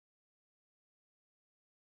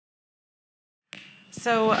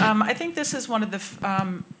So I think this is one of the,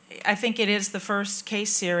 I think it is the first case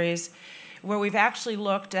series where we've actually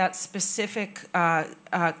looked at specific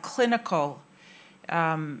clinical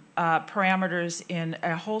parameters in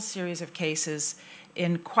a whole series of cases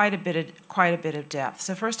in quite a bit of depth.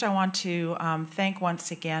 So first I want to thank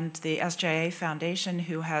once again the sJIA Foundation,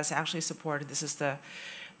 who has actually supported, this is the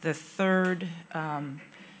third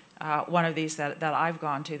one of these that I've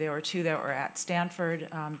gone to. There were two that were at Stanford.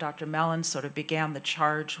 Dr. Mellins sort of began the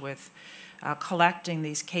charge with collecting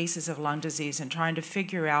these cases of lung disease and trying to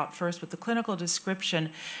figure out first with the clinical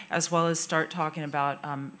description as well as start talking about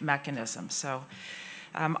mechanisms. So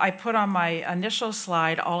I put on my initial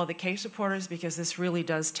slide all of the case reporters because this really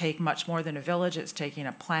does take much more than a village. It's taking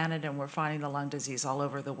a planet, and we're finding the lung disease all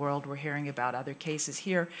over the world. We're hearing about other cases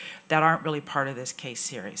here that aren't really part of this case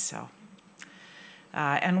series. So.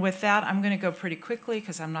 And with that, I'm going to go pretty quickly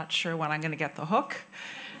because I'm not sure when I'm going to get the hook.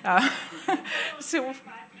 So, 5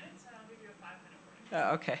 minutes, and I'll give you a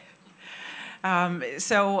 5-minute break.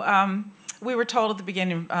 Okay. We were told at the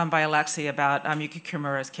beginning by Alexi about Yuki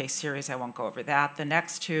Kimura's case series. I won't go over that. The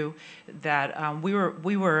next two that we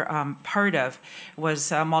were part of was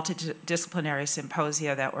multidisciplinary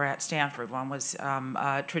symposia that were at Stanford. One was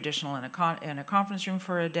traditional in a conference room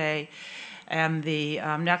for a day. And the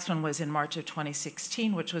next one was in March of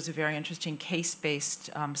 2016, which was a very interesting case-based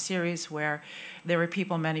series where there were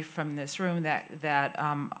people, many from this room, that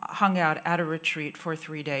hung out at a retreat for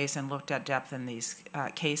 3 days and looked at depth in these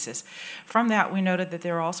cases. From that, we noted that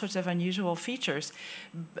there were all sorts of unusual features,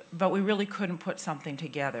 but we really couldn't put something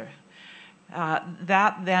together.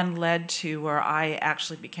 That then led to where I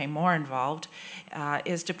actually became more involved,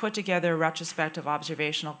 is to put together a retrospective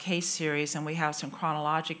observational case series, and we have some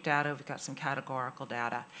chronologic data, we've got some categorical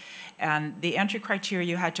data. And the entry criteria,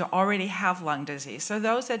 you had to already have lung disease. So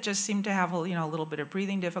those that just seem to have a little bit of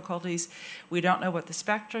breathing difficulties, we don't know what the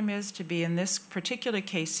spectrum is. To be in this particular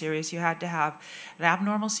case series, you had to have an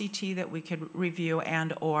abnormal CT that we could review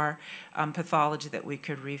and or pathology that we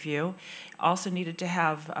could review. Also needed to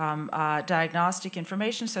have diagnostic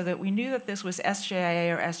information so that we knew that this was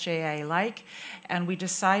sJIA or sJIA-like, and we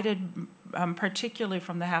decided, particularly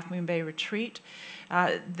from the Half Moon Bay retreat,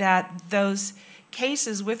 that those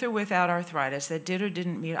cases with or without arthritis that did or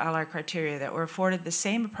didn't meet all our criteria that were afforded the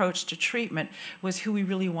same approach to treatment was who we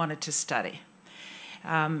really wanted to study.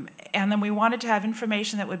 And then we wanted to have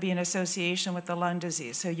information that would be in association with the lung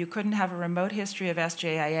disease. So you couldn't have a remote history of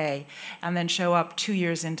sJIA and then show up 2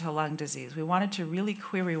 years into lung disease. We wanted to really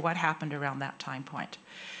query what happened around that time point.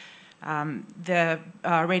 The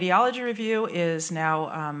radiology review is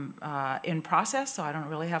now in process, so I don't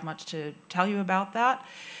really have much to tell you about that.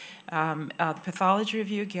 The pathology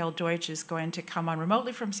review, Gail Deutsch is going to come on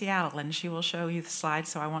remotely from Seattle, and she will show you the slides,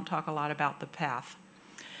 so I won't talk a lot about the path.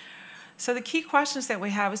 So the key questions that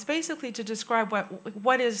we have is basically to describe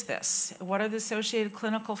what is this? What are the associated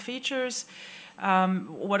clinical features?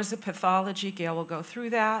 What is the pathology? Gail will go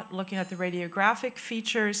through that, looking at the radiographic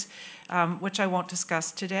features, which I won't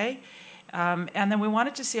discuss today. And then we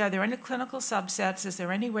wanted to see, are there any clinical subsets? Is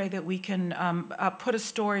there any way that we can put a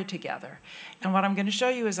story together? And what I'm going to show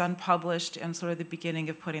you is unpublished and sort of the beginning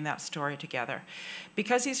of putting that story together.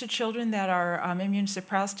 Because these are children that are immune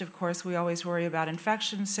suppressed, of course, we always worry about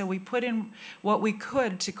infections, so we put in what we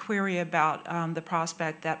could to query about the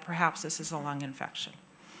prospect that perhaps this is a lung infection.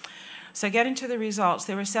 So getting to the results,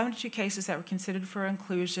 there were 72 cases that were considered for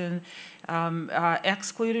inclusion,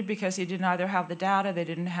 excluded because they didn't either have the data, they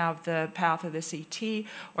didn't have the path of the CT,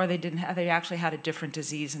 or they actually had a different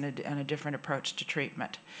disease and a different approach to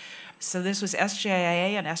treatment. So this was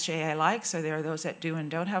sJIA and sJIA-like, so there are those that do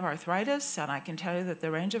and don't have arthritis, and I can tell you that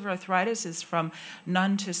the range of arthritis is from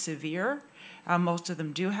none to severe. Most of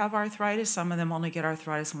them do have arthritis. Some of them only get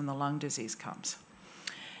arthritis when the lung disease comes.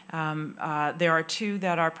 There are two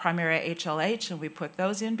that are primary HLH, and we put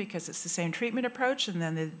those in because it's the same treatment approach, and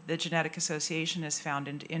then the genetic association is found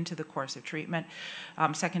into the course of treatment.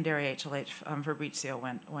 Secondary HLH, Fabrizio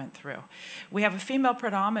went through. We have a female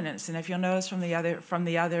predominance, and if you'll notice from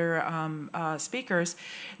the other speakers,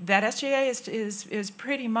 that sJIA is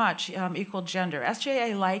pretty much equal gender.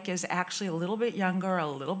 sJIA-like is actually a little bit younger, a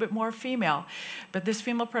little bit more female, but this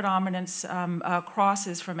female predominance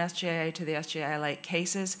crosses from sJIA to the sJIA-like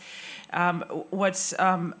cases.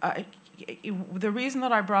 the reason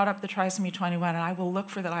that I brought up the trisomy 21, and I will look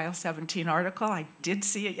for that IL-17 article, I did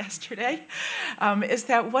see it yesterday, is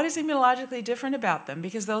that what is immunologically different about them?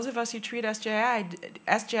 Because those of us who treat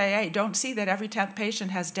sJIA don't see that every 10th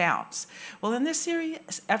patient has Downs. Well, in this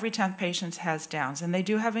series, every 10th patient has Downs, and they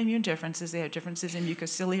do have immune differences. They have differences in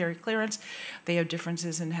mucociliary clearance. They have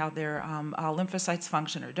differences in how their lymphocytes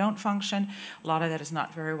function or don't function. A lot of that is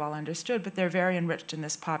not very well understood, but they're very enriched in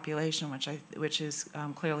this population, which is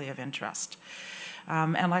clearly of interest.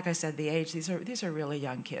 And like I said, the age, these are really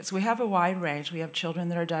young kids. We have a wide range. We have children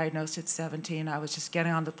that are diagnosed at 17. I was just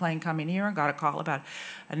getting on the plane coming here and got a call about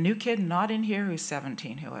a new kid not in here who's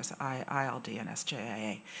 17 who has ILD and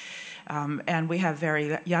sJIA. And we have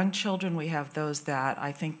very young children. We have those that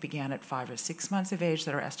I think began at 5 or 6 months of age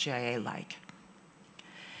that are sJIA-like.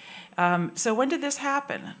 So when did this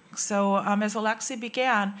happen? So as Alexi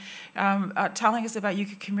began telling us about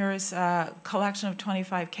Yuki Kimura's collection of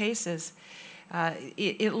 25 cases,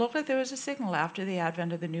 it looked like there was a signal after the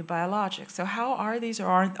advent of the new biologics. So how are these or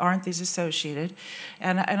aren't these associated?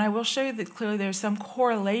 And I will show you that clearly there's some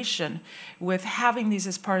correlation with having these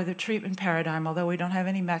as part of the treatment paradigm, although we don't have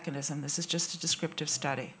any mechanism. This is just a descriptive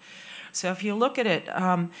study. So if you look at it,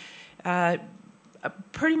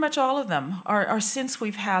 pretty much all of them are since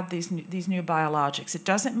we've had these new biologics. It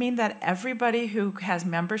doesn't mean that everybody who has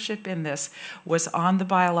membership in this was on the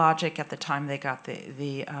biologic at the time they got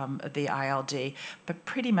the ILD, but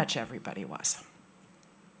pretty much everybody was.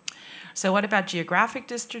 So what about geographic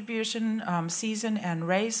distribution, season, and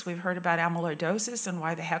race? We've heard about amyloidosis and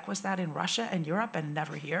why the heck was that in Russia and Europe and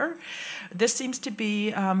never here. This seems to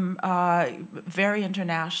be very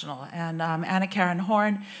international. And Anna Karen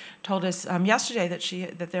Horn told us yesterday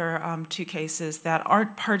that there are 2 cases that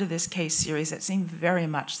aren't part of this case series that seem very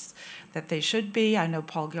much that they should be. I know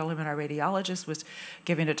Paul Gilliman, our radiologist, was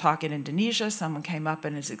giving a talk in Indonesia. Someone came up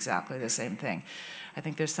and it's exactly the same thing. I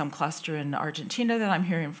think there's some cluster in Argentina that I'm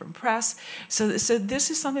hearing from press. So this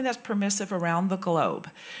is something that's permissive around the globe.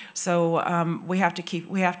 So we have to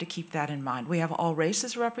keep that in mind. We have all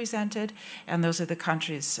races represented, and those are the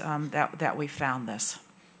countries that we found this.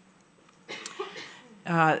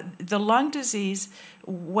 The lung disease,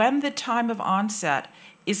 when the time of onset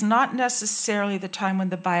is not necessarily the time when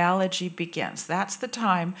the biology begins. That's the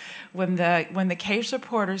time when the case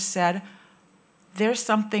reporters said, there's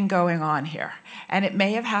something going on here. And it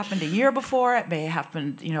may have happened a year before, it may have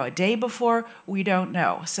happened, a day before, we don't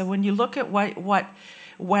know. So when you look at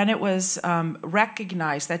when it was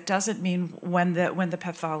recognized, that doesn't mean when the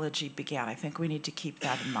pathology began. I think we need to keep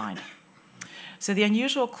that in mind. So the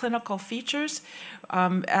unusual clinical features,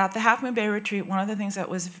 at the Half Moon Bay retreat, one of the things that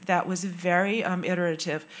was very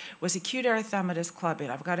iterative was acute erythematous clubbing.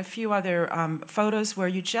 I've got a few other photos where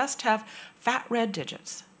you just have fat red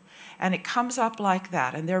digits. And it comes up like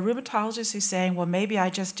that. And there are rheumatologists who are saying, well, maybe I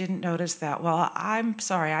just didn't notice that. Well, I'm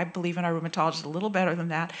sorry, I believe in our rheumatologists a little better than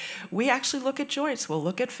that. We actually look at joints. We'll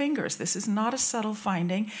look at fingers. This is not a subtle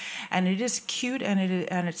finding. And it is acute and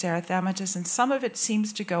it's erythematous. And some of it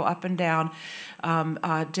seems to go up and down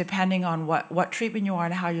depending on what treatment you are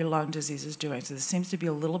and how your lung disease is doing. So there seems to be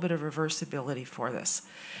a little bit of reversibility for this.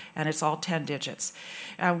 And it's all 10 digits.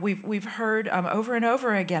 We've heard over and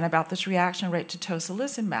over again about this reaction rate to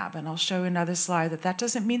tocilizumab, and I'll show you another slide that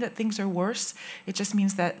doesn't mean that things are worse. It just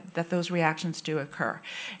means that those reactions do occur,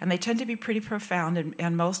 and they tend to be pretty profound.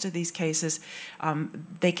 In most of these cases,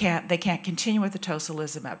 they can't continue with the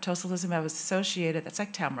tocilizumab. Tocilizumab is associated. That's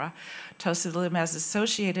like Temra. Tocilizumab is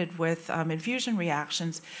associated with infusion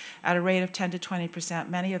reactions at a rate of 10 to 20%.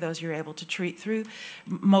 Many of those you're able to treat through.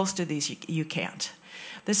 Most of these you can't.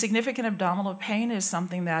 The significant abdominal pain is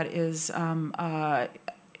something that is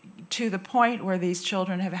to the point where these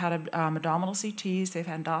children have had abdominal CTs, they've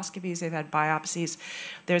had endoscopies, they've had biopsies.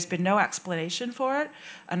 There's been no explanation for it.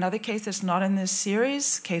 Another case that's not in this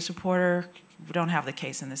series, case reporter, we don't have the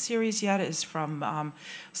case in the series yet, is from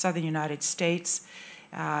southern United States.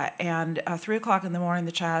 And 3 o'clock in the morning,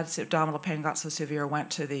 the child's abdominal pain got so severe, went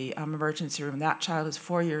to the emergency room. That child is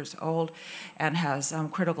 4 years old and has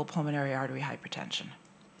critical pulmonary artery hypertension.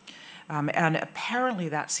 And apparently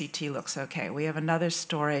that CT looks okay. We have another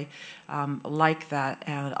story like that,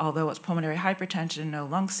 and although it's pulmonary hypertension, no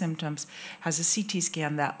lung symptoms, has a CT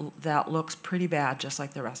scan that looks pretty bad, just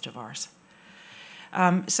like the rest of ours.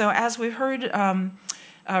 So as we've heard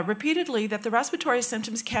repeatedly, that the respiratory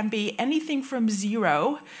symptoms can be anything from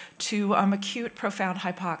 0 to acute profound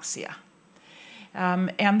hypoxia.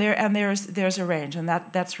 And there's a range, and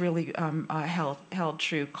that's really held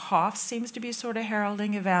true. Cough seems to be a sort of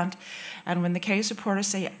heralding event, and when the case reporters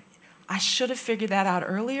say, I should have figured that out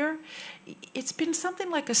earlier. It's been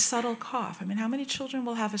something like a subtle cough. I mean, how many children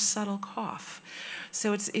will have a subtle cough?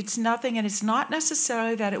 So it's nothing, and it's not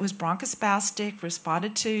necessarily that it was bronchospastic,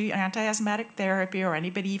 responded to anti-asthmatic therapy, or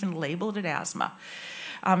anybody even labeled it asthma.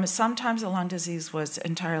 Sometimes the lung disease was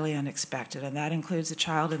entirely unexpected, and that includes a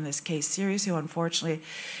child in this case series who, unfortunately,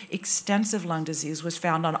 extensive lung disease was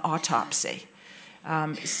found on autopsy.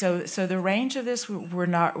 So the range of this we're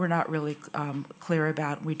not really clear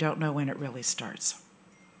about. We don't know when it really starts.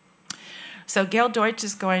 So Gail Deutsch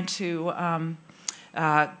is going to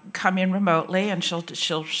come in remotely, and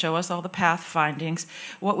she'll show us all the path findings.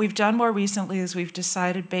 What we've done more recently is we've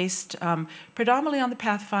decided, based predominantly on the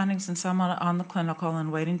path findings and some on the clinical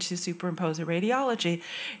and waiting to superimpose a radiology,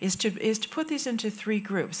 is to put these into 3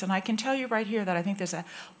 groups. And I can tell you right here that I think there's a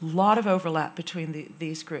lot of overlap between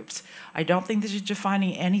these groups. I don't think this is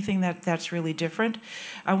defining anything that's really different.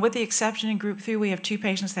 With the exception in group 3, we have 2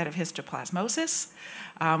 patients that have histoplasmosis.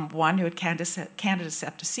 One who had candida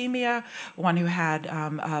septicemia, one who had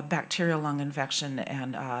bacterial lung infection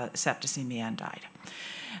and septicemia and died.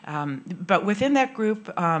 But within that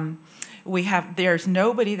group, there's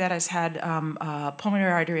nobody that has had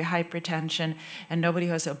pulmonary artery hypertension, and nobody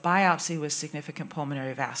who has a biopsy with significant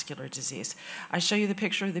pulmonary vascular disease. I show you the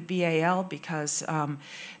picture of the BAL because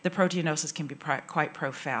the proteinosis can be quite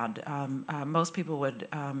profound. Most people would,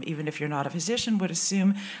 even if you're not a physician, would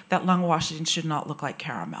assume that lung washing should not look like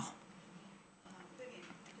caramel. Vivian,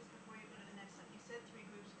 just before you go to the next one, you said 3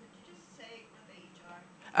 groups. Could you just say what they each are?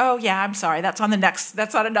 Oh, yeah, I'm sorry. That's on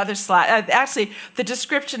another slide. Actually, the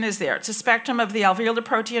description is there. It's a spectrum of the alveolar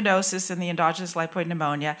proteinosis and the endogenous lipoid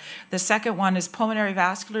pneumonia. The second one is pulmonary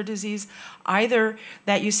vascular disease, either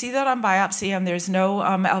that you see that on biopsy and there's no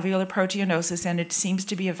alveolar proteinosis and it seems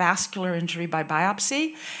to be a vascular injury by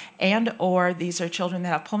biopsy, and or these are children that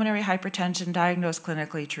have pulmonary hypertension diagnosed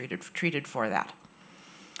clinically, treated for that.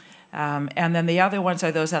 And then the other ones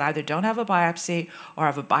are those that either don't have a biopsy or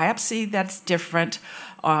have a biopsy that's different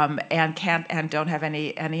and don't have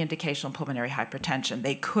any indication of pulmonary hypertension.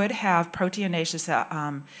 They could have proteinaceous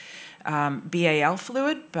BAL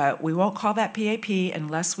fluid, but we won't call that PAP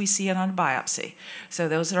unless we see it on a biopsy. So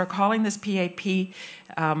those that are calling this PAP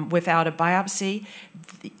without a biopsy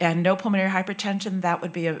and no pulmonary hypertension, that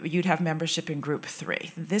would be you'd have membership in group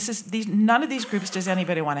 3. None of these groups does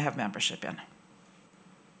anybody want to have membership in.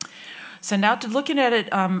 So now looking at it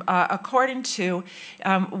according to,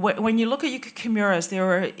 when you look at Yukikimuras,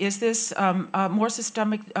 is this more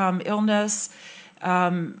systemic illness?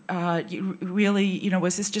 Really,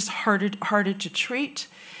 was this just harder to treat?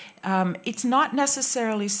 It's not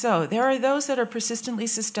necessarily so. There are those that are persistently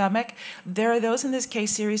systemic. There are those in this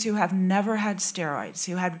case series who have never had steroids,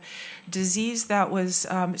 who had disease that was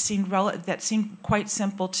seemed quite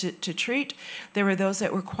simple to treat. There were those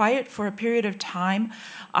that were quiet for a period of time,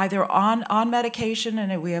 either on medication,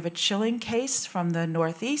 and we have a chilling case from the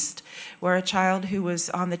Northeast, where a child who was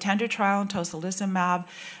on the tender trial on tocilizumab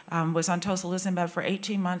was on tocilizumab for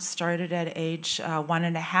 18 months, started at age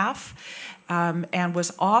 1.5, and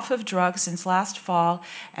was off of drugs since last fall.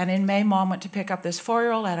 And in May, Mom went to pick up this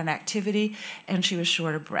 4-year-old at an activity, and she was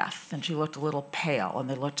short of breath, and she looked a little pale,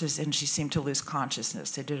 and she seemed to lose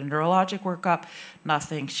consciousness. They did a neurologic workup,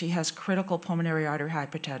 nothing. She has critical pulmonary artery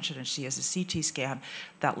hypertension, and she has a CT scan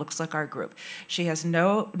that looks like our group. She has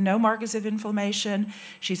no markers of inflammation.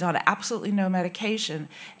 She's on absolutely no medication,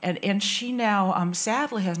 and she now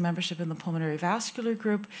sadly has membership in the pulmonary vascular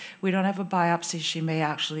group. We don't have a biopsy. She may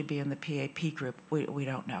actually be in the PAP group. We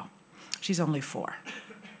don't know. She's only 4.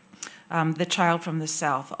 The child from the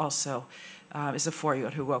south also is a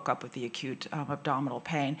 4-year-old who woke up with the acute abdominal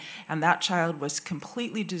pain, and that child was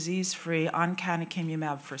completely disease-free on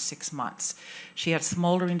canakinumab for 6 months. She had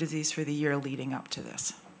smoldering disease for the year leading up to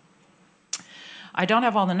this. I don't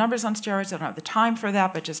have all the numbers on steroids. I don't have the time for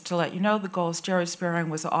that, but just to let you know, the goal of steroid sparing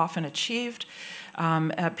was often achieved.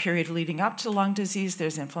 A period leading up to lung disease,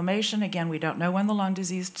 there's inflammation. Again, we don't know when the lung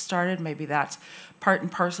disease started. Maybe that's part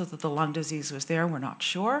and parcel that the lung disease was there. We're not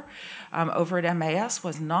sure. Over at MAS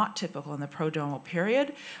was not typical in the prodromal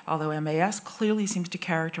period, although MAS clearly seems to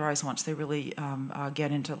characterize once they really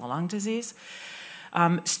get into the lung disease.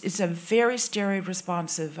 It's a very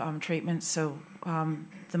steroid-responsive treatment, so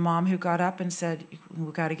the mom who got up and said,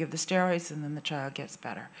 we've got to give the steroids, and then the child gets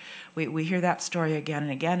better. We hear that story again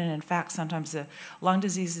and again, and in fact, sometimes the lung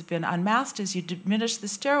disease has been unmasked. As you diminish the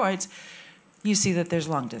steroids, you see that there's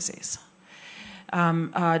lung disease.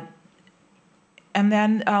 And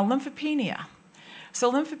then lymphopenia. So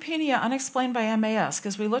lymphopenia unexplained by MAS,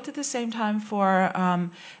 because we looked at the same time for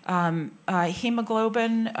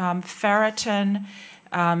hemoglobin, ferritin,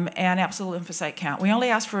 and absolute lymphocyte count. We only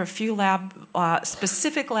asked for a few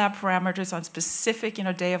specific lab parameters on specific,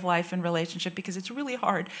 day of life and relationship, because it's really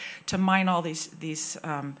hard to mine all these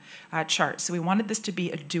charts. So we wanted this to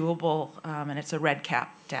be a doable, and it's a REDCap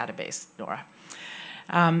database, Nora.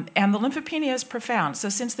 And the lymphopenia is profound. So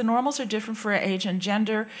since the normals are different for age and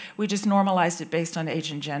gender, we just normalized it based on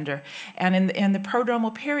age and gender. And in the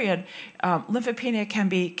prodromal period, lymphopenia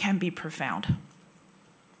can be profound.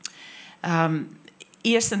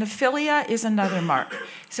 Eosinophilia is another mark.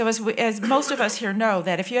 So as most of us here know,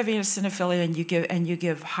 that if you have eosinophilia and you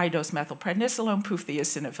give high-dose methylprednisolone, poof, the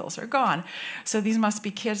eosinophils are gone. So these must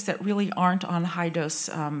be kids that really aren't on high-dose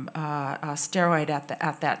steroid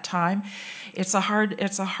at that time. It's a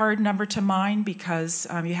hard number to mine, because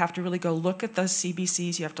you have to really go look at those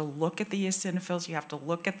CBCs, you have to look at the eosinophils, you have to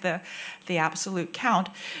look at the absolute count.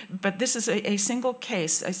 But this is a single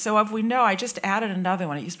case. So if we know, I just added another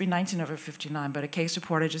one. It used to be 19/59, but a case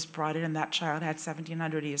report I just brought in, and that child had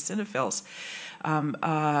 1,700 eosinophils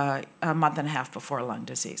a month and a half before lung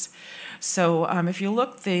disease. So if you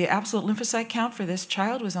look, the absolute lymphocyte count for this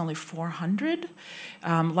child was only 400.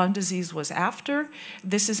 Lung disease was after.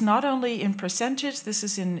 This is not only in percentage, this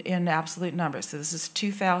is in absolute numbers. So this is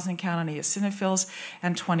 2,000 count on eosinophils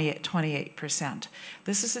and 28%.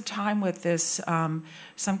 This is a time with this,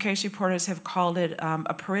 some case reporters have called it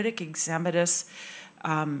a pruritic eczematous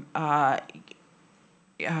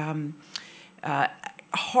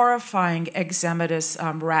horrifying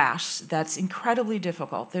eczematous rash that's incredibly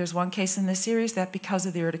difficult. There's one case in this series that, because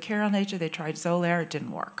of the urticarial nature, they tried Xolair, it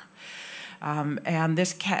didn't work. And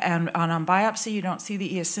on biopsy, you don't see the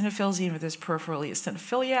eosinophils, even if there's peripheral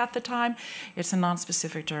eosinophilia at the time. It's a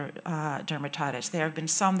nonspecific dermatitis. There have been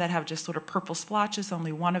some that have just sort of purple splotches.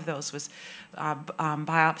 Only one of those was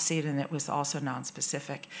biopsied, and it was also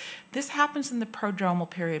nonspecific. This happens in the prodromal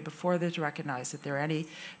period before there's recognized that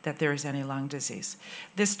there is any lung disease.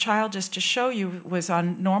 This child, just to show you, was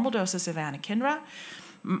on normal doses of anakinra.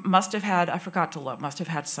 Must have had, I forgot to look, must have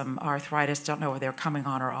had some arthritis, don't know whether they're coming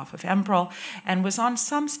on or off of Enbrel, and was on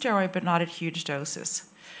some steroid, but not at huge doses.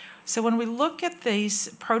 So when we look at these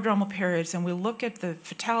prodromal periods and we look at the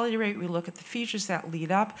fatality rate, we look at the features that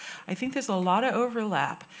lead up, I think there's a lot of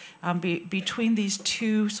overlap between these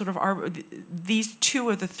two these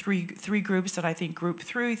two of the three groups that I think group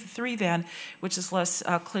three then, which is less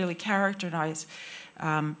clearly characterized,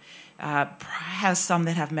 has some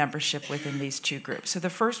that have membership within these two groups. So the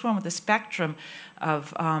first one with the spectrum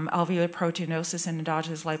of alveolar proteinosis and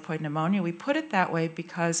endogenous lipoid pneumonia, we put it that way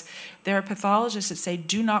because there are pathologists that say,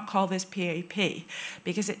 do not call this PAP,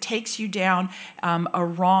 because it takes you down a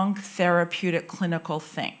wrong therapeutic clinical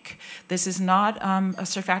think. This is not a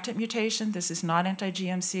surfactant mutation. This is not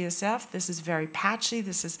anti-GM-CSF. This is very patchy.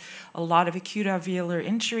 This is a lot of acute alveolar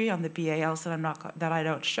injury on the BALs that I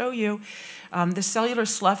don't show you. The cellular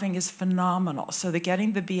sloughing is phenomenal. So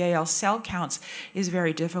getting the BAL cell counts is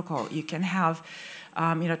very difficult. You can have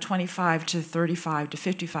 25 to 35 to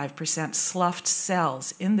 55% sloughed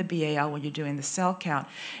cells in the BAL when you're doing the cell count,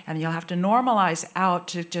 and you'll have to normalize out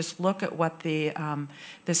to just look at what the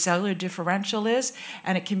cellular differential is,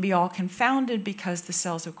 and it can be all confounded because the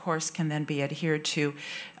cells, of course, can then be adhered to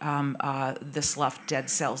the sloughed dead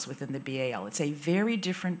cells within the BAL. It's a very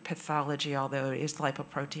different pathology, although it is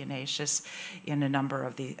lipoproteinaceous in a number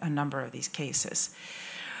of these cases.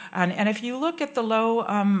 And if you look at the low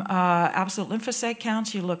absolute lymphocyte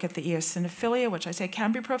counts, you look at the eosinophilia, which I say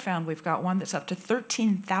can be profound. We've got one that's up to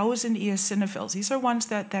 13,000 eosinophils. These are ones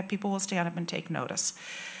that people will stand up and take notice.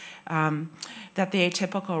 That the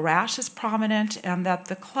atypical rash is prominent, and that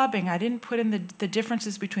the clubbing, I didn't put in the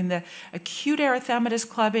differences between the acute erythematous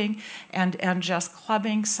clubbing and just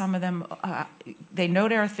clubbing. Some of them, they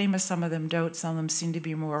note erythema, some of them don't. Some of them seem to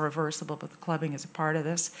be more reversible, but the clubbing is a part of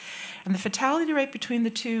this. And the fatality rate between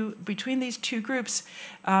these two groups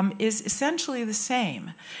is essentially the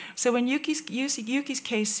same. So in Yuki's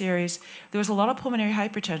case series, there was a lot of pulmonary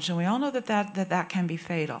hypertension. We all know that can be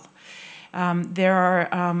fatal. We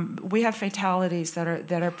have fatalities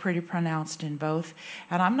that are pretty pronounced in both,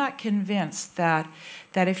 and I'm not convinced that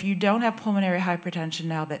if you don't have pulmonary hypertension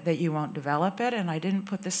now that you won't develop it. And I didn't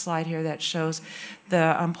put this slide here that shows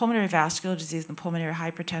the pulmonary vascular disease and pulmonary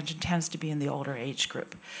hypertension tends to be in the older age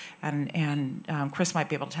group, and Chris might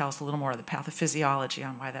be able to tell us a little more of the pathophysiology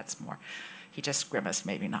on why that's more. He just grimaced,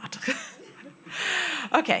 maybe not.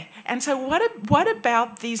 Okay, and so what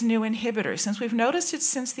about these new inhibitors? Since we've noticed it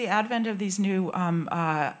since the advent of these new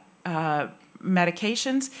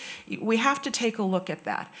medications, we have to take a look at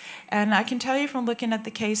that. And I can tell you from looking at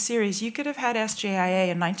the case series, you could have had sJIA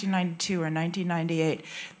in 1992 or 1998.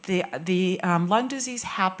 The lung disease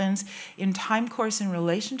happens in time course in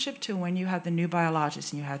relationship to when you have the new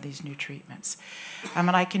biologics and you have these new treatments. And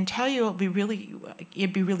I can tell you it'd be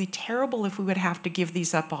really terrible if we would have to give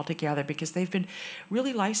these up altogether, because they've been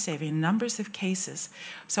really life-saving in numbers of cases.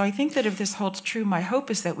 So I think that if this holds true, my hope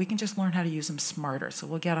is that we can just learn how to use them smarter. So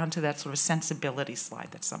we'll get onto that sort of sensibility slide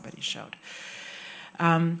that somebody showed.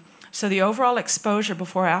 So the overall exposure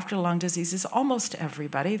before or after lung disease is almost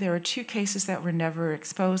everybody. There are 2 cases that were never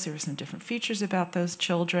exposed. There were some different features about those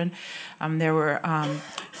children. There were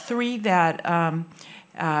 3 that,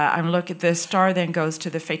 I'm looking at the star then goes to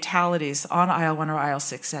the fatalities on IL-1 or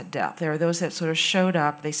IL-6 at death. There are those that sort of showed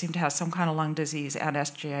up. They seem to have some kind of lung disease and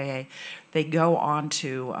sJIA. They go on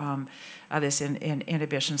to this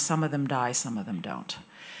inhibition. Some of them die, some of them don't.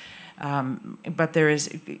 But there's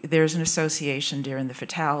an association during the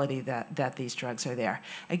fatality that these drugs are there.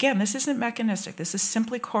 Again, this isn't mechanistic. This is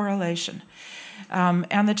simply correlation.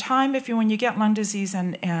 And the time, when you get lung disease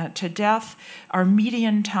and to death, our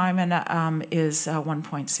median time is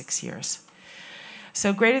 1.6 years.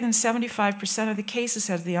 So greater than 75% of the cases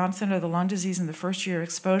have the onset of the lung disease in the first year of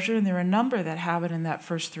exposure, and there are a number that have it in that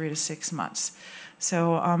first 3 to 6 months.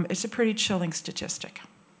 So it's a pretty chilling statistic.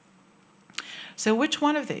 So which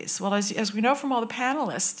one of these? Well, as we know from all the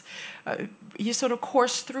panelists, you sort of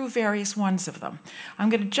course through various ones of them. I'm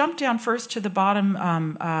going to jump down first to the bottom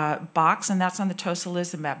box, and that's on the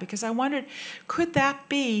tocilizumab, because I wondered, could that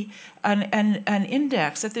be an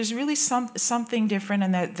index, that there's really something different,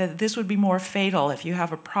 and that this would be more fatal if you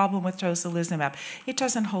have a problem with tocilizumab? It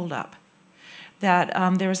doesn't hold up.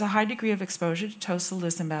 That there is a high degree of exposure to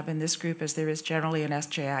tocilizumab in this group, as there is generally in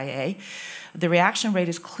sJIA. The reaction rate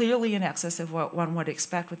is clearly in excess of what one would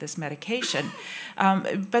expect with this medication.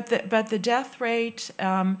 But the death rate,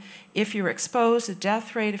 if you're exposed, the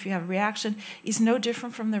death rate, if you have a reaction, is no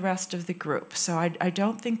different from the rest of the group. So I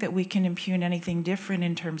don't think that we can impugn anything different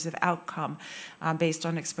in terms of outcome based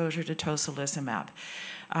on exposure to tocilizumab.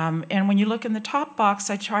 And when you look in the top box,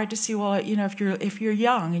 I tried to see, well, if you're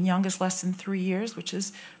young, and young is less than 3 years, which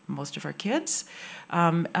is most of our kids,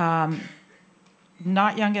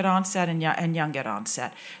 not young at onset and young at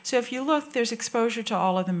onset. So if you look, there's exposure to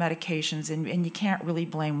all of the medications, and you can't really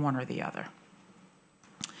blame one or the other.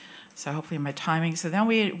 So hopefully my timing. So then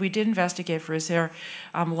we did investigate for, is there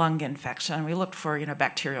lung infection? We looked for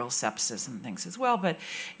bacterial sepsis and things as well. But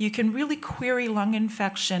you can really query lung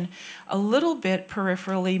infection a little bit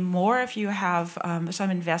peripherally, more if you have some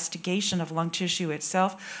investigation of lung tissue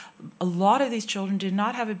itself. A lot of these children did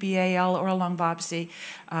not have a BAL or a lung biopsy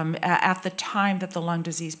at the time that the lung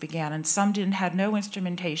disease began, and some had no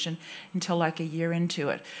instrumentation until like a year into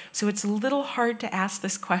it. So it's a little hard to ask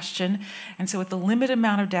this question, and so with the limited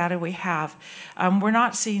amount of data we have, we're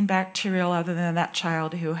not seeing bacterial other than that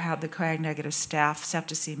child who had the coag-negative staph,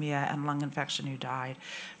 septicemia, and lung infection who died.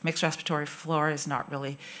 Mixed respiratory flora is not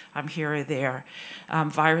really here or there.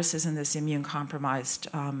 Viruses in this immune-compromised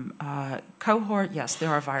cohort, yes,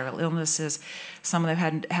 there are viral illnesses. Some of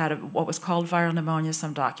them had what was called viral pneumonia,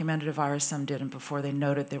 some documented a virus, some didn't before they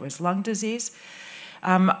noted there was lung disease.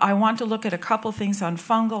 I want to look at a couple things on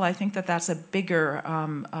fungal. I think that that's a bigger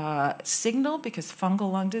signal, because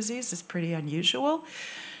fungal lung disease is pretty unusual.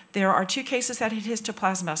 There are 2 cases that had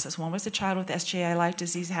histoplasmosis. One was a child with sJIA-like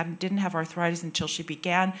disease, didn't have arthritis until she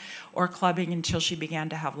began, or clubbing until she began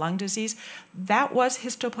to have lung disease. That was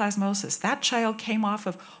histoplasmosis. That child came off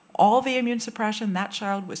of all the immune suppression. That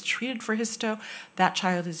child was treated for histo. That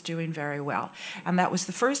child is doing very well. And that was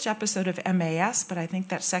the first episode of MAS, but I think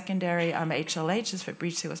that secondary HLH is what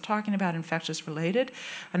Betsy was talking about, infectious related.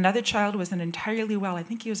 Another child was entirely well. I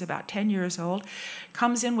think he was about 10 years old.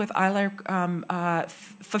 Comes in with ILAR,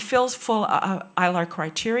 fulfills full ILAR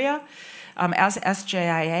criteria. As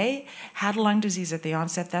sJIA, had lung disease at the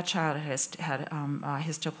onset. That child had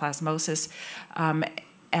histoplasmosis.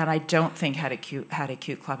 And I don't think had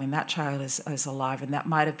acute clubbing. That child is alive, and that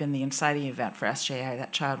might have been the inciting event for sJIA.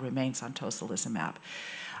 That child remains on tocilizumab.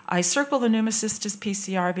 I circle the pneumocystis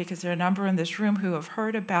PCR because there are a number in this room who have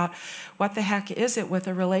heard about what the heck is it with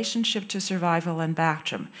a relationship to survival and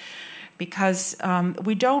Bactrim, because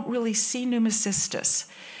we don't really see pneumocystis.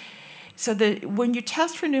 So when you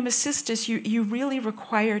test for pneumocystis, you really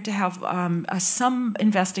require to have some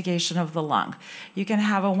investigation of the lung. You can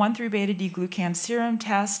have a 1,3-beta-D-glucan serum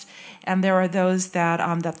test, and there are those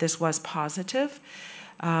that this was positive.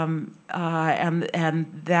 And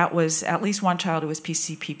that was at least one child who was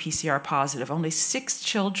PCP-PCR positive. Only 6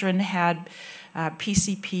 children had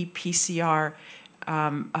PCP-PCR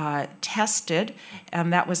tested,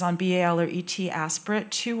 and that was on BAL or ET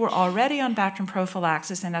aspirate. 2 were already on Bactrim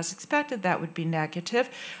prophylaxis, and as expected, that would be negative.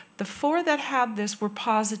 The 4 that had this were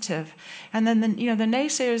positive. And then, the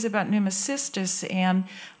naysayers about pneumocystis, and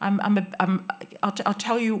I'll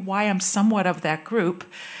tell you why I'm somewhat of that group,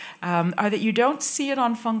 are that you don't see it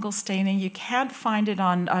on fungal staining. You can't find it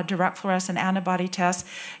on direct fluorescent antibody tests.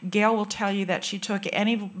 Gail will tell you that she took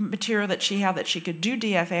any material that she had that she could do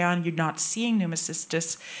DFA on. You're not seeing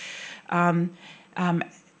pneumocystis.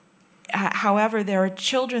 However, there are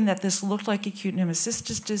children that this looked like acute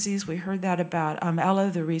pneumocystis disease. We heard that about Ella.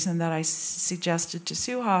 The reason that I suggested to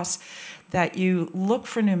Suhas that you look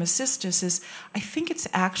for pneumocystis is I think it's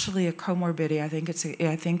actually a comorbidity. I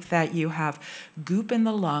think that you have goop in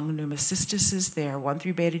the lung. Pneumocystis is there.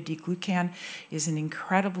 1,3-beta-D-glucan is an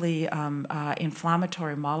incredibly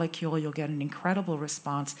inflammatory molecule. You'll get an incredible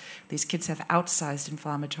response. These kids have outsized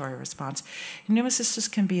inflammatory response. And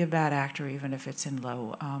pneumocystis can be a bad actor even if it's in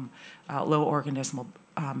low organismal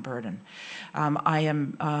burden. I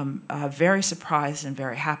am very surprised and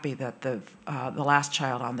very happy that the last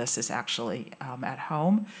child on this is actually at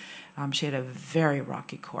home. She had a very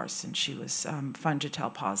rocky course, and she was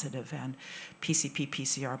Fungitel positive and PCP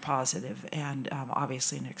PCR positive, and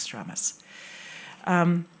obviously an extremis.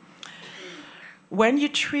 When you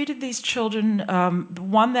treated these children, the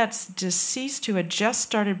one that's deceased who had just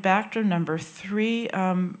started Bactrim, number 3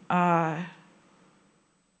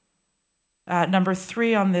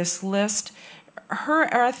 on this list, her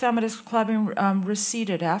erythematous clubbing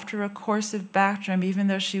receded after a course of Bactrim, even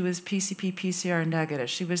though she was PCP-PCR negative.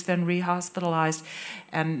 She was then rehospitalized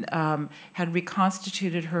and had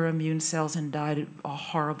reconstituted her immune cells and died a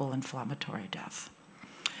horrible inflammatory death.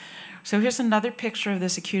 So here's another picture of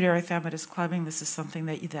this acute erythematous clubbing. This is something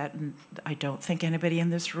that I don't think anybody in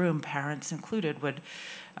this room, parents included, would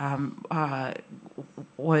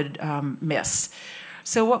miss.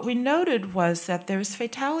 So what we noted was that there's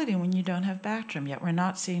fatality when you don't have Bactrim, yet we're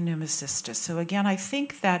not seeing pneumocystis. So again, I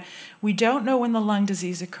think that we don't know when the lung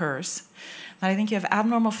disease occurs. And I think you have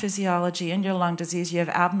abnormal physiology in your lung disease. You have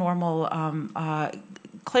abnormal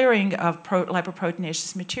clearing of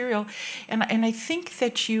lipoproteinaceous material. And I think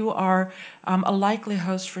that you are a likely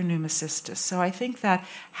host for pneumocystis. So I think that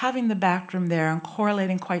having the Bactrim there and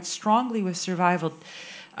correlating quite strongly with survival,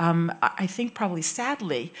 I think probably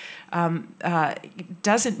sadly,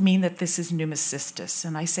 doesn't mean that this is pneumocystis.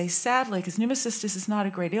 And I say sadly because pneumocystis is not a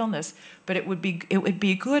great illness, but it would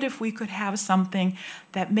be good if we could have something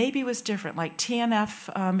that maybe was different, like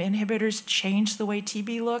TNF inhibitors change the way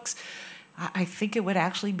TB looks. I think it would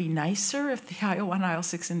actually be nicer if the IL-1,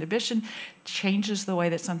 IL-6 inhibition changes the way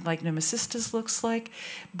that something like pneumocystis looks like.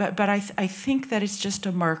 But I think that it's just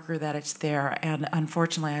a marker that it's there, and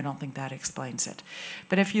unfortunately, I don't think that explains it.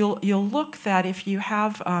 But if you'll look that if you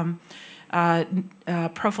have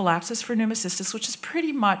prophylaxis for pneumocystis, which is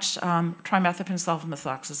pretty much trimethoprim,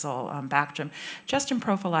 sulfamethoxazole, Bactrim, just in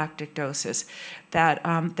prophylactic doses,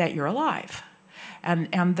 that you're alive.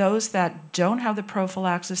 And those that don't have the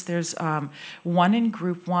prophylaxis, there's one in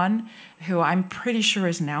group 1 who I'm pretty sure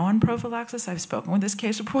is now on prophylaxis. I've spoken with this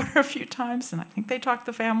case reporter a few times, and I think they talked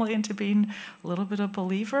the family into being a little bit of a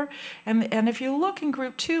believer. And if you look in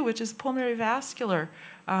group 2, which is pulmonary vascular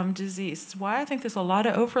disease, why I think there's a lot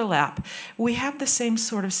of overlap, we have the same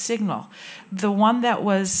sort of signal. The one that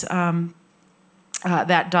was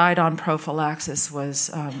that died on prophylaxis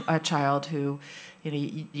was a child who,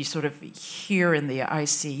 you sort of hear in the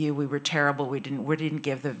ICU, we were terrible. We didn't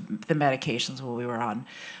give the medications while we were on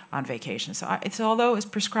vacation. So although it's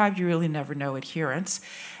prescribed, you really never know adherence.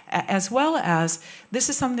 As well as, this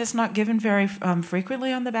is something that's not given very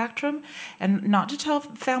frequently on the Bactrim, and not to tell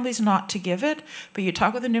families not to give it, but you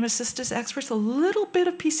talk with the pneumocystis experts, a little bit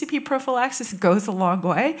of PCP prophylaxis goes a long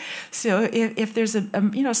way. So if there's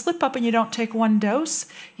a slip up and you don't take 1 dose,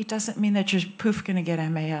 it doesn't mean that you're poof going to get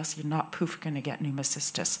MAS, you're not poof going to get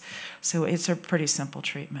pneumocystis. So it's a pretty simple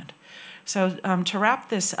treatment. So to wrap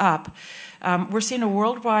this up, we're seeing a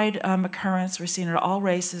worldwide occurrence. We're seeing it at all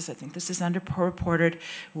races. I think this is underreported.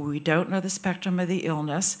 We don't know the spectrum of the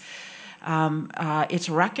illness. It's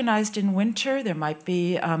recognized in winter. There might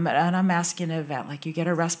be an unmasking event, like you get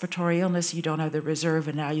a respiratory illness, you don't have the reserve,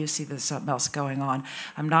 and now you see there's something else going on.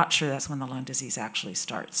 I'm not sure that's when the lung disease actually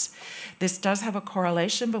starts. This does have a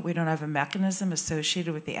correlation, but we don't have a mechanism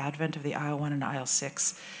associated with the advent of the IL-1 and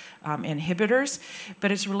IL-6 inhibitors,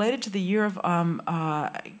 but it's related to the year of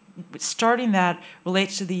starting that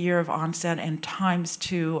relates to the year of onset and times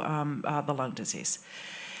to the lung disease.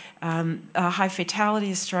 High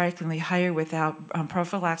fatality is strikingly higher without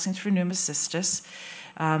prophylaxis for pneumocystis.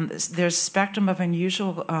 There's a spectrum of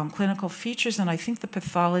unusual clinical features, and I think the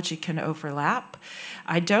pathology can overlap.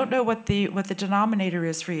 I don't know what the denominator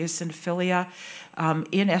is for eosinophilia.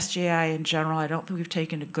 In sJIA in general, I don't think we've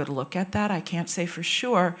taken a good look at that. I can't say for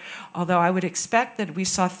sure, although I would expect that we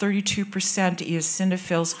saw 32%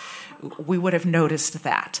 eosinophils, we would have noticed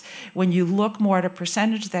that. When you look more at a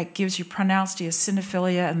percentage, that gives you pronounced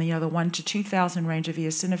eosinophilia and the 1 to 2,000 range of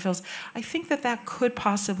eosinophils. I think that that could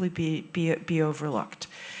possibly be overlooked.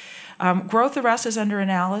 Growth arrest is under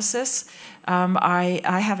analysis. I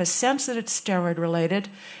have a sense that it's steroid-related,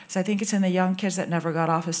 so I think it's in the young kids that never got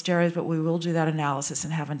off of steroids, but we will do that analysis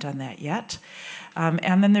and haven't done that yet.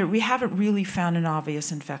 And then we haven't really found an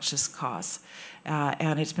obvious infectious cause,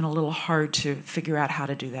 and it's been a little hard to figure out how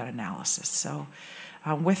to do that analysis. So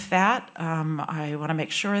with that, I want to make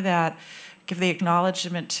sure that give the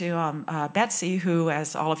acknowledgement to Betsy, who,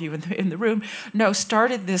 as all of you in the room know,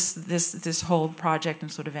 started this whole project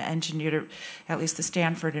and sort of engineered it, at least the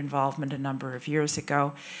Stanford involvement a number of years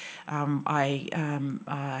ago. I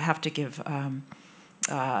have to give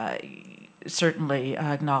certainly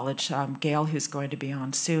acknowledge Gail, who's going to be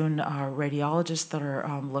on soon, our radiologists that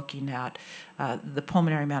are looking at the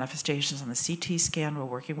pulmonary manifestations on the CT scan. We're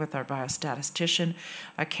working with our biostatistician.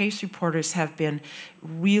 Case reporters have been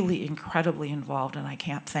really incredibly involved, and I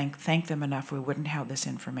can't thank them enough. We wouldn't have this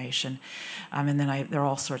information. And then there are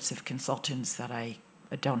all sorts of consultants that I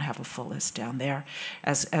don't have a full list down there,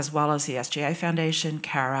 as well as the sJIA Foundation,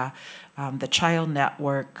 CARA, the Child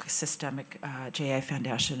Network, Systemic JIA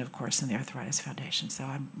Foundation, of course, and the Arthritis Foundation. So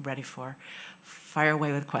I'm ready for fire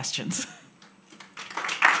away with questions.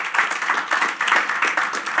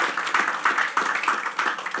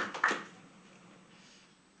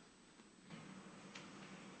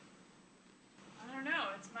 I don't know.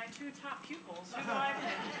 It's my two top pupils. Who do I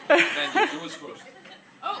pick? Then you was first.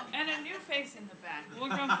 Oh, and a new face in the back. We'll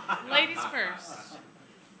go ladies first.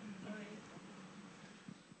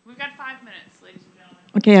 We've got 5 minutes, ladies and gentlemen.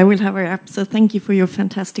 Okay, I will have her up. So thank you for your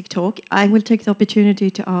fantastic talk. I will take the opportunity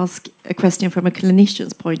to ask a question from a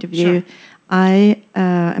clinician's point of view. Sure. I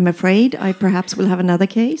am afraid I perhaps will have another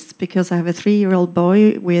case because I have a 3-year-old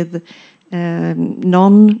boy with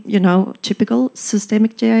typical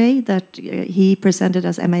systemic JIA that he presented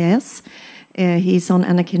as MAS. He's on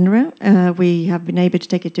anakinra. We have been able to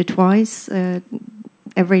take it to twice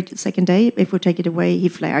every second day. If we take it away, he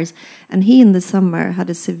flares. And he, in the summer, had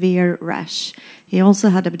a severe rash. He also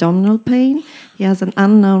had abdominal pain. He has an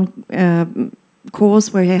unknown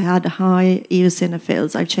cause where he had high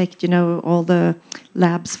eosinophils. I checked, all the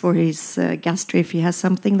labs for his gastro if he has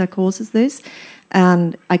something that causes this.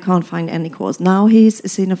 And I can't find any cause. Now his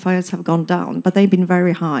eosinophils have gone down, but they've been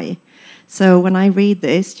very high. So when I read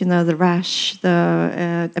this, the rash,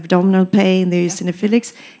 the abdominal pain, the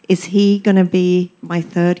eosinophilics, is he going to be my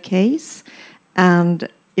third case? And,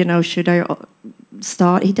 should I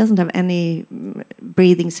start? He doesn't have any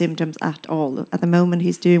breathing symptoms at all. At the moment,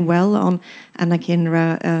 he's doing well on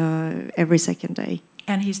anakinra every second day.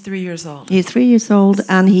 And he's 3 years old. He's 3 years old,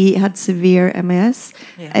 and he had severe MS,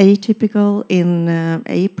 atypical in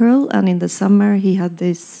April, and in the summer he had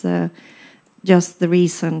this... just the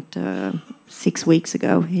recent 6 weeks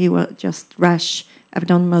ago, he was just rash,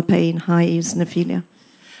 abdominal pain, high eosinophilia.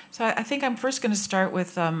 So I think I'm first going to start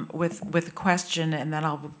with a question, and then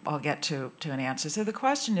I'll get to an answer. So the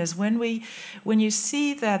question is, when you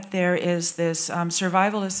see that there is this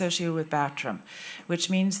survival associated with Bactrim, which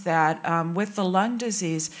means that with the lung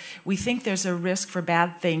disease, we think there's a risk for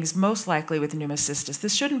bad things, most likely with pneumocystis.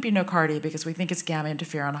 This shouldn't be nocardia because we think it's gamma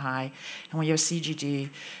interferon high, and when you have CGD,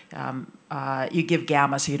 you give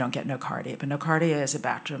gamma so you don't get nocardia. But nocardia is a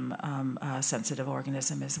Bactrim-sensitive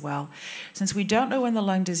organism as well. Since we don't know when the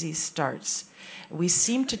lung disease starts, we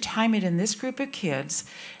seem to time it in this group of kids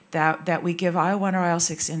that we give IL-1 or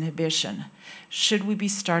IL-6 inhibition. Should we be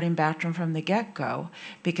starting Bactrim from the get-go?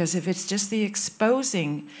 Because if it's just the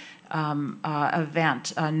exposing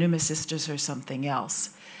event, pneumocystis or something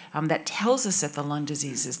else, that tells us that the lung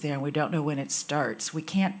disease is there and we don't know when it starts, we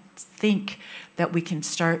can't think that we can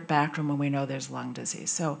start Bactrim when we know there's lung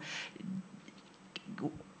disease. So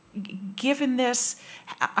given this,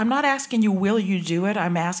 I'm not asking you, will you do it?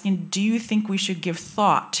 I'm asking, do you think we should give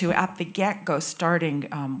thought to, at the get-go, starting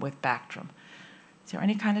with Bactrim? Is there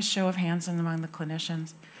any kind of show of hands among the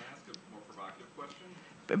clinicians? Can I ask a more provocative question?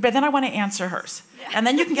 But then I want to answer hers. Yeah. And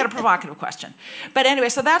then you can get a provocative question. But anyway,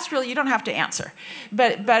 so that's really, you don't have to answer.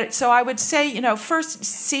 But so I would say, first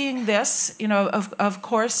seeing this, of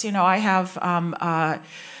course, I have a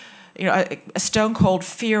stone cold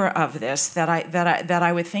fear of this, that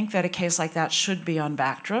I would think that a case like that should be on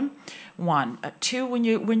Bactrim. 1. 2, when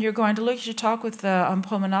you're going to look, you talk with the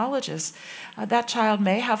pulmonologist, that child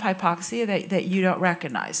may have hypoxia that you don't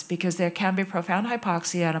recognize, because there can be profound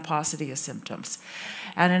hypoxia and a paucity of symptoms.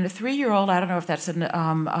 And in a 3-year-old, I don't know if that's an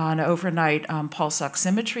overnight pulse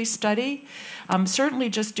oximetry study. Certainly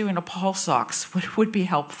just doing a pulse ox would be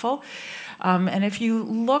helpful. And if you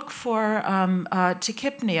look for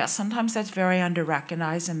tachypnea, sometimes that's very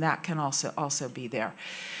under-recognized, and that can also be there.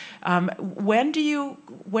 When do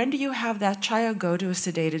you have that child go to a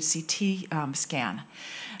sedated CT scan?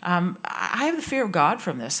 I have the fear of God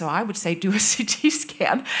from this, so I would say do a CT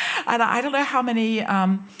scan. And I don't know how many.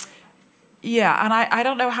 I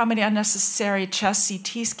don't know how many unnecessary chest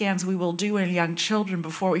CT scans we will do in young children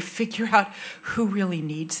before we figure out who really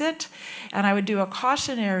needs it. And I would do a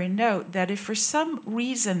cautionary note that if for some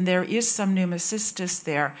reason there is some pneumocystis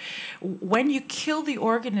there, when you kill the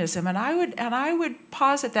organism, and I would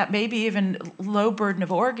posit that maybe even low burden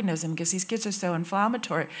of organism because these kids are so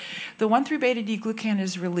inflammatory, the 1,3-beta-D-glucan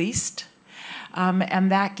is released. And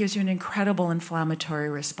that gives you an incredible inflammatory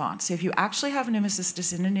response. If you actually have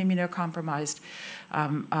pneumocystis in an immunocompromised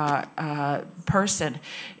person,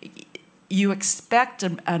 you expect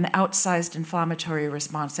an outsized inflammatory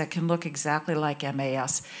response that can look exactly like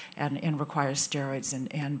MAS and requires steroids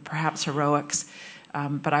and perhaps heroics.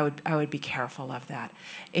 But I would be careful of that.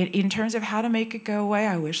 In terms of how to make it go away,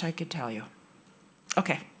 I wish I could tell you.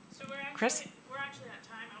 Okay, So Chris? We're actually at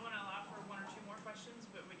time. I want to allow for 1 or 2 more questions,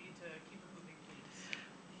 but we need to keep it moving,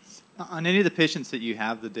 please. On any of the patients that you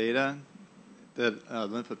have the data, the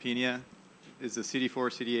lymphopenia, is the CD4,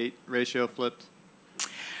 CD8 ratio flipped?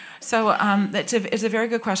 So it's a very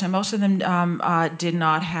good question. Most of them did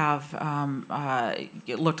not have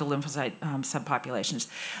looked at lymphocyte subpopulations.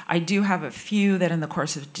 I do have a few that in the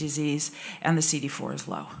course of disease, and the CD4 is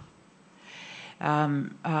low.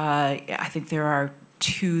 I think there are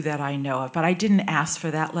 2 that I know of, but I didn't ask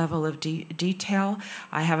for that level of detail.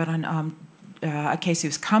 I have it on a case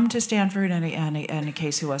who's come to Stanford and a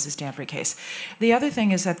case who was a Stanford case. The other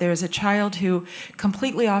thing is that there's a child who,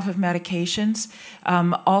 completely off of medications,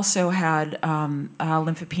 also had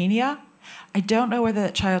lymphopenia. I don't know whether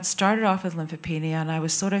that child started off with lymphopenia, and I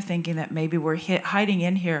was sort of thinking that maybe we're hiding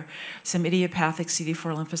in here some idiopathic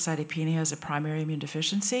CD4 lymphocytopenia as a primary immune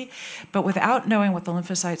deficiency. But without knowing what the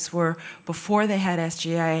lymphocytes were before they had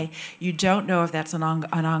sJIA, you don't know if that's an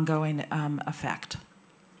ongoing effect.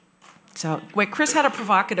 So, wait, Chris had a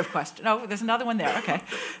provocative question. Oh, there's another one there. Okay.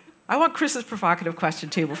 I want Chris's provocative question,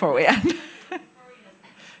 too, before we end.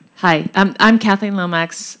 Hi, I'm Kathleen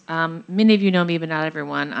Lomax. Many of you know me, but not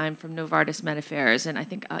everyone. I'm from Novartis Med Affairs, and I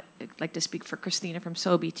think I'd like to speak for Christina from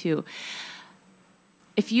SOBI, too.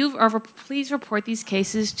 If you are, please report these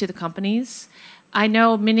cases to the companies. I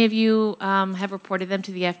know many of you have reported them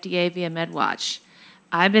to the FDA via MedWatch.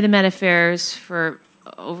 I've been in Med Affairs for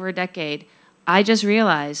over a decade. I just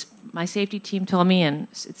realized, my safety team told me, and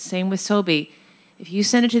it's the same with SOBI, if you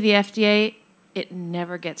send it to the FDA, it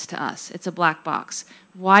never gets to us. It's a black box.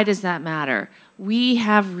 Why does that matter? We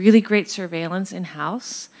have really great surveillance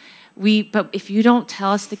in-house, but if you don't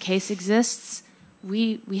tell us the case exists,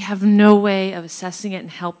 we have no way of assessing it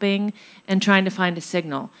and helping and trying to find a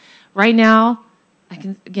signal. Right now, I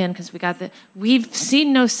can, again, because we've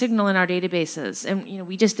seen no signal in our databases. And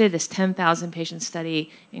we just did this 10,000 patient study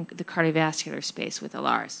in the cardiovascular space with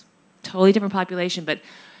LRs. Totally different population, but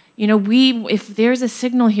if there's a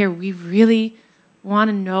signal here, we really want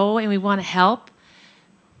to know and we want to help.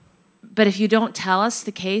 But if you don't tell us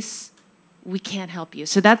the case, we can't help you.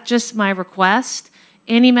 So that's just my request.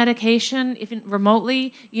 Any medication, even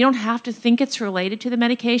remotely, you don't have to think it's related to the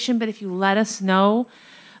medication, but if you let us know,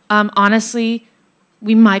 honestly,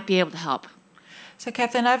 we might be able to help. So,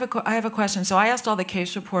 Kathleen, I have a question. So I asked all the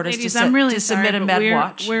case reporters Ladies, to submit a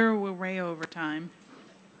MedWatch. We're way over time.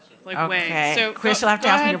 Okay. Way. So Chris, you'll have to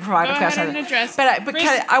ask me a provider question. Go ahead and address. But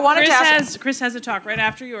I wanted to ask. Chris has a talk right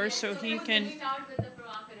after yours, so he can. There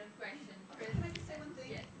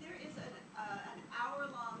is an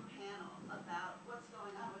hour-long panel about what's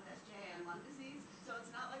going on with sJIA and lung disease, so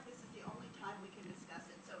it's not like this is the only time we can discuss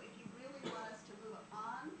it. So if you really want us to move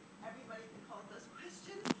on, everybody can call those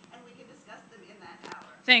questions, and we can discuss them in that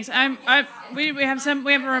hour. Thanks.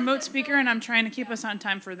 We have a remote speaker, and I'm trying to keep us on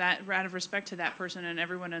time for that, out of respect to that person and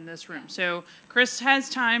everyone in this room. So Chris has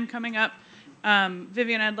time coming up.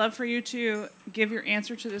 Vivian, I'd love for you to give your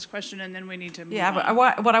answer to this question, and then we need to move on.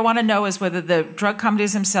 But what I want to know is whether the drug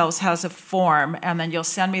companies themselves has a form, and then you'll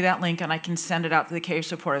send me that link, and I can send it out to the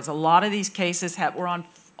case reporters. A lot of these cases were on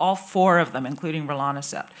all 4 of them, including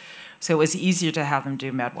rilonacept. So it was easier to have them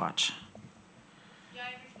do MedWatch. Yeah,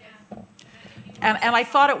 I understand. And I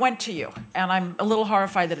thought it went to you, and I'm a little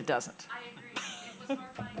horrified that it doesn't. I agree. It was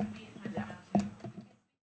horrifying.